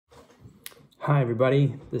Hi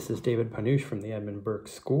everybody, this is Panush from the Edmund Burke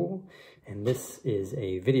School, and this is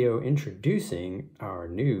a video introducing our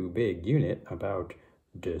new big unit about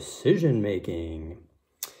decision making.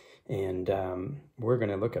 And we're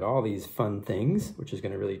going to look at all these fun things, which is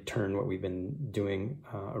going to really turn what we've been doing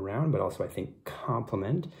around, but also I think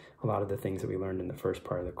complement a lot of the things that we learned in the first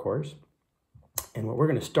part of the course. And what we're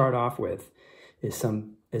going to start off with is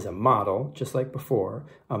a model, just like before,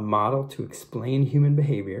 a model to explain human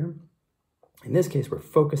behavior. In this case, we're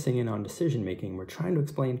focusing in on decision making. We're trying to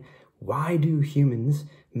explain, why do humans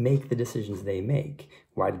make the decisions they make?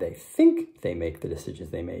 Why do they think they make the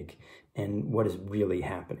decisions they make? And what is really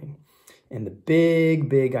happening? And the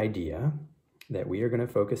big idea that we are going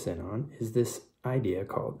to focus in on is this idea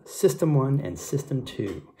called System 1 and System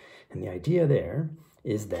 2. And the idea there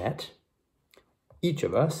is that each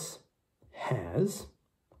of us has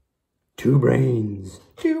two brains,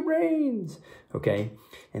 okay?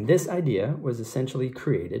 And this idea was essentially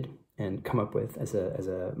created and come up with as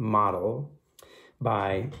a model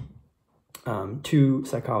by two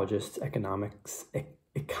psychologists, economists,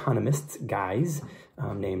 guys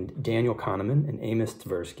named Daniel Kahneman and Amos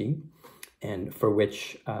Tversky, and for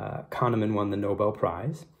which Kahneman won the Nobel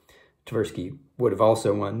Prize. Tversky would have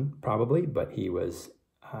also won probably, but he was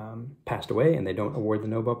passed away, and they don't award the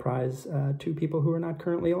Nobel Prize to people who are not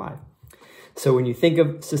currently alive. So when you think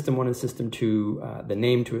of System 1 and System 2, the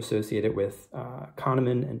name to associate it with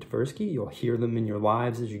Kahneman and Tversky, you'll hear them in your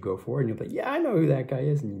lives as you go forward, and you'll think, yeah, I know who that guy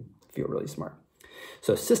is, and you feel really smart.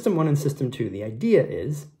 So System 1 and System 2, the idea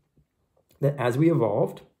is that as we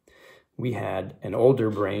evolved, we had an older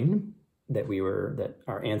brain that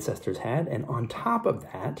our ancestors had, and on top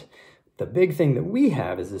of that, the big thing that we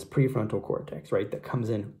have is this prefrontal cortex, right, that comes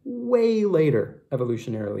in way later,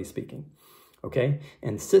 evolutionarily speaking. Okay,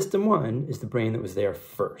 and System 1 is the brain that was there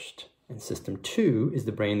first, and System 2 is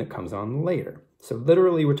the brain that comes on later. So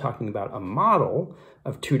literally we're talking about a model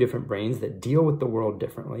of two different brains that deal with the world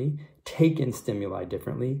differently, take in stimuli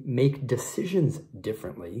differently, make decisions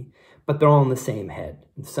differently, but they're all in the same head.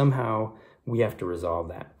 And somehow we have to resolve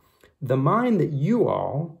that. The mind that you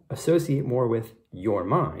all associate more with your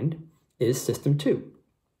mind is System 2.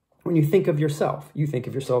 When you think of yourself, you think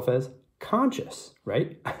of yourself as conscious,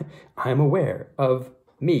 right? I'm aware of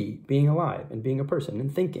me being alive and being a person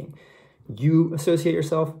and thinking. You associate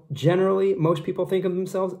yourself, generally, most people think of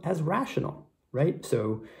themselves as rational, right?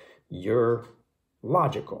 So you're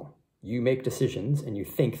logical. You make decisions and you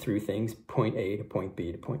think through things, point A to point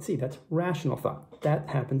B to point C. That's rational thought. That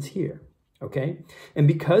happens here, okay? And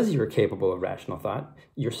because you're capable of rational thought,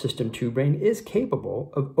 your System 2 brain is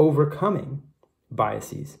capable of overcoming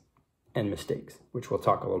biases and mistakes, which we'll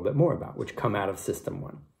talk a little bit more about, which come out of System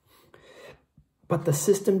 1. But the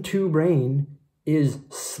System 2 brain is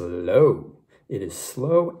slow. It is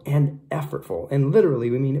slow and effortful. And literally,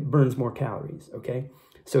 we mean it burns more calories, okay?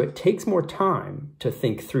 So it takes more time to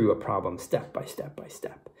think through a problem step by step by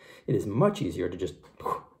step. It is much easier to just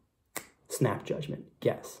snap judgment,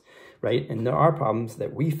 guess, right? And there are problems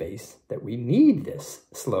that we face that we need this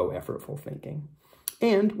slow, effortful thinking.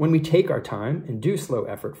 And when we take our time and do slow,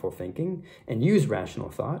 effortful thinking and use rational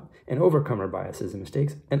thought and overcome our biases and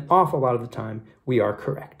mistakes, an awful lot of the time we are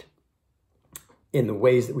correct in the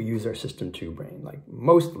ways that we use our System 2 brain. Like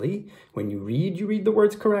mostly when you read the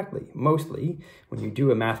words correctly. Mostly when you do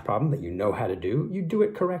a math problem that you know how to do, you do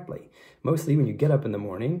it correctly. Mostly when you get up in the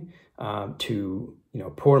morning to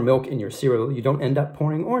pour milk in your cereal, you don't end up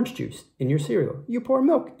pouring orange juice in your cereal. You pour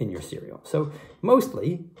milk in your cereal. So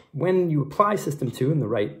mostly, when you apply System 2 in the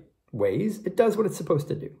right ways, it does what it's supposed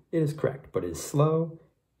to do. It is correct, but it is slow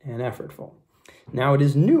and effortful. Now it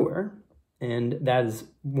is newer, and that is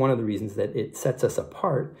one of the reasons that it sets us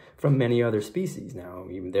apart from many other species. Now,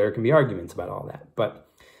 even there can be arguments about all that, but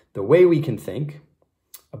the way we can think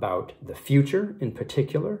about the future in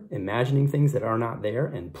particular, imagining things that are not there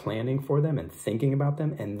and planning for them and thinking about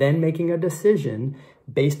them and then making a decision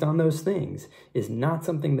based on those things is not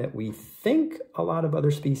something that we think a lot of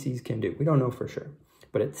other species can do. We don't know for sure,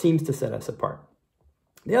 but it seems to set us apart.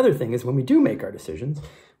 The other thing is when we do make our decisions,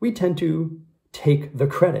 we tend to take the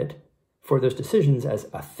credit for those decisions as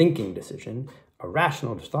a thinking decision, a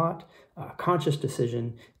rational thought, a conscious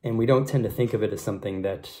decision, and we don't tend to think of it as something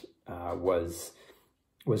that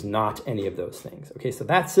was not any of those things. Okay, so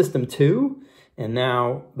that's System 2, and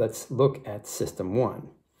now let's look at System 1.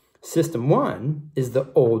 System 1 is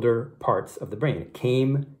the older parts of the brain. It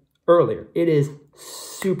came earlier. It is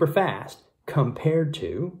super fast compared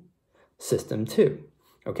to System 2.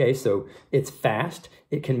 Okay, so it's fast.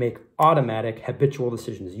 It can make automatic, habitual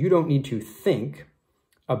decisions. You don't need to think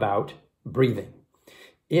about breathing.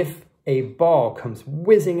 If a ball comes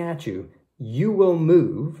whizzing at you, you will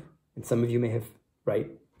move, and some of you may have, right,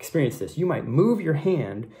 experienced this. You might move your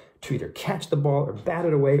hand to either catch the ball or bat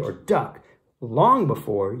it away or duck long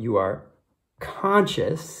before you are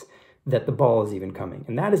conscious that the ball is even coming.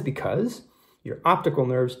 And that is because your optical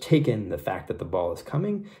nerves take in the fact that the ball is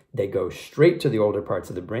coming. They go straight to the older parts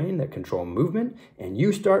of the brain that control movement, and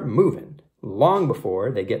you start moving long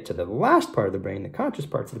before they get to the last part of the brain, the conscious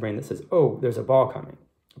parts of the brain that says, oh, there's a ball coming.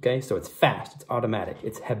 Okay, so it's fast, it's automatic,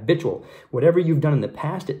 it's habitual. Whatever you've done in the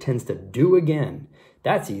past, it tends to do again.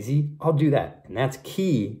 That's easy, I'll do that. And that's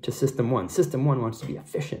key to System 1. System 1 wants to be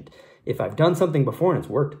efficient. If I've done something before and it's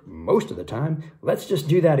worked most of the time, let's just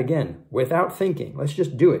do that again without thinking. Let's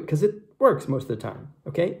just do it because it works most of the time,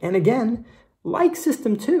 okay? And again, like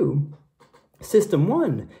System 2, System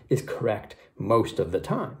 1 is correct most of the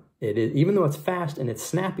time. It is, even though it's fast and it's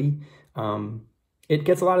snappy, it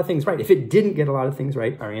gets a lot of things right. If it didn't get a lot of things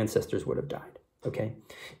right, our ancestors would have died, okay?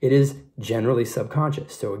 It is generally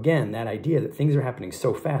subconscious. So again, that idea that things are happening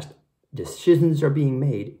so fast, decisions are being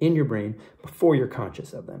made in your brain before you're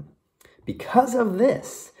conscious of them. Because of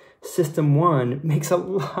this, System 1 makes a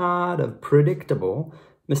lot of predictable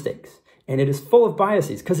mistakes. And it is full of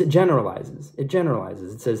biases because it generalizes. It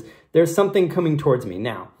generalizes. It says, there's something coming towards me.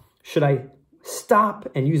 Now, should I stop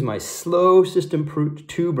and use my slow System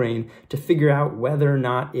 2 brain to figure out whether or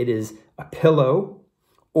not it is a pillow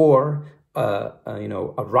or a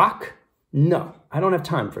rock? No, I don't have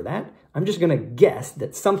time for that. I'm just going to guess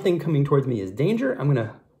that something coming towards me is danger. I'm going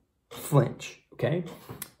to flinch, okay?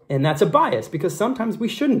 And that's a bias because sometimes we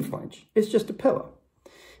shouldn't flinch. It's just a pillow.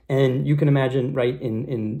 And you can imagine, right,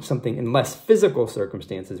 in something, in less physical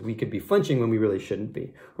circumstances, we could be flinching when we really shouldn't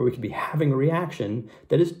be. Or we could be having a reaction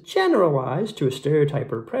that is generalized to a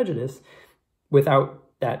stereotype or prejudice without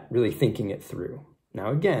that really thinking it through.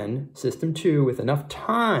 Now again, System 2, with enough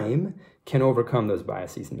time, can overcome those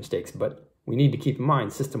biases and mistakes. But we need to keep in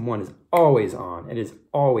mind, System 1 is always on. It is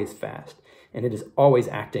always fast. And it is always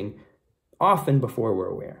acting often before we're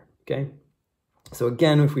aware, okay? So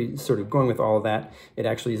again, if we sort of going with all of that, it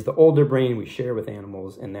actually is the older brain we share with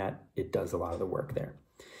animals, and that it does a lot of the work there.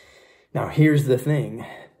 Now, here's the thing.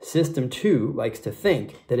 System 2 likes to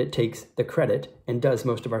think that it takes the credit and does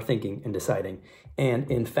most of our thinking and deciding.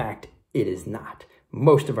 And in fact, it is not.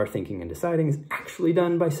 Most of our thinking and deciding is actually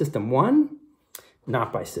done by System 1,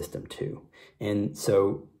 not by System 2. And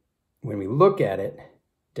so when we look at it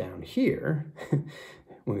down here,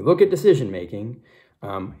 when we look at decision making,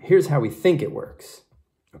 here's how we think it works,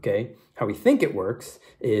 okay? How we think it works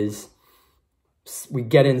is we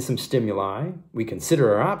get in some stimuli, we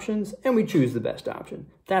consider our options, and we choose the best option.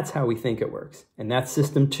 That's how we think it works. And that's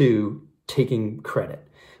System 2 taking credit.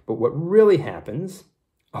 But what really happens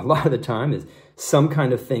a lot of the time is some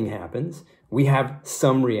kind of thing happens, we have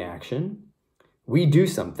some reaction, we do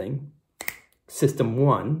something, System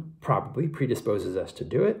 1 probably predisposes us to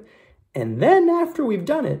do it, and then after we've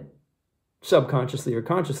done it, subconsciously or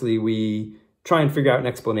consciously, we try and figure out an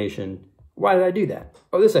explanation. Why did I do that?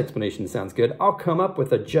 Oh, this explanation sounds good. I'll come up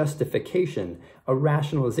with a justification, a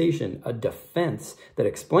rationalization, a defense that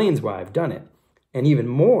explains why I've done it. And even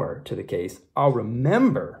more to the case, I'll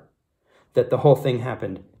remember that the whole thing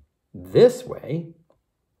happened this way,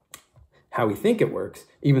 how we think it works,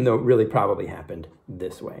 even though it really probably happened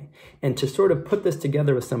this way. And to sort of put this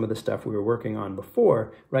together with some of the stuff we were working on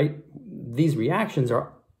before, right? These reactions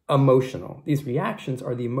are emotional. These reactions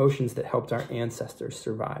are the emotions that helped our ancestors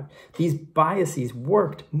survive. These biases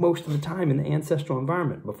worked most of the time in the ancestral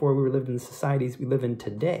environment before we lived in the societies we live in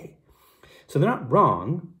today. So they're not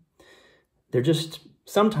wrong. They're just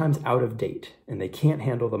sometimes out of date, and they can't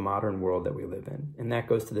handle the modern world that we live in. And that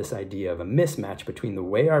goes to this idea of a mismatch between the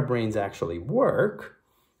way our brains actually work,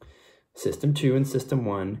 System 2 and System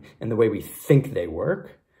 1, and the way we think they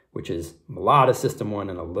work, which is a lot of System 1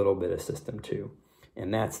 and a little bit of System 2.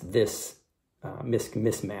 And that's this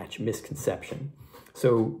mismatch, misconception.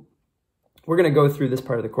 So we're going to go through this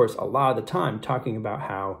part of the course a lot of the time talking about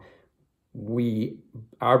how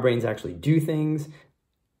our brains actually do things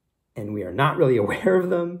and we are not really aware of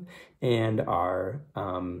them, and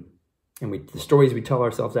the stories we tell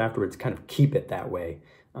ourselves afterwards kind of keep it that way,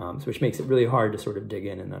 which makes it really hard to sort of dig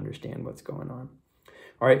in and understand what's going on.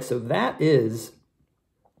 All right, so that is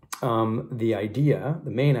the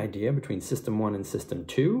main idea between System 1 and System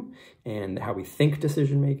 2, and how we think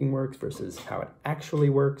decision-making works versus how it actually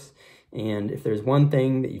works. And if there's one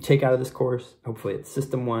thing that you take out of this course, hopefully it's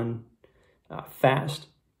System 1, fast,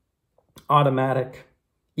 automatic,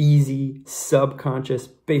 easy, subconscious,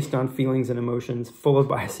 based on feelings and emotions, full of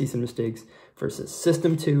biases and mistakes, versus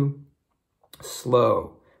System 2,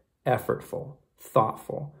 slow, effortful,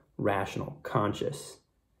 thoughtful, rational, conscious,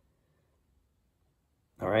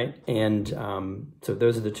 All right. And so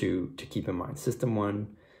those are the two to keep in mind, system 1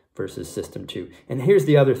 versus system 2. And here's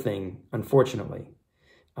the other thing, unfortunately.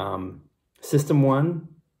 System 1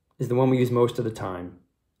 is the one we use most of the time.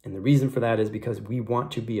 And the reason for that is because we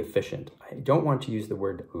want to be efficient. I don't want to use the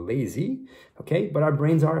word lazy, okay? But our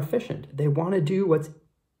brains are efficient. They want to do what's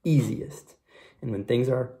easiest. And when things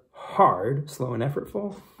are hard, slow, and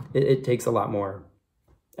effortful, it takes a lot more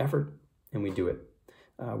effort, and we do it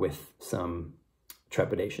with some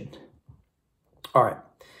trepidation. All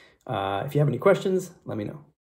right. If you have any questions, let me know.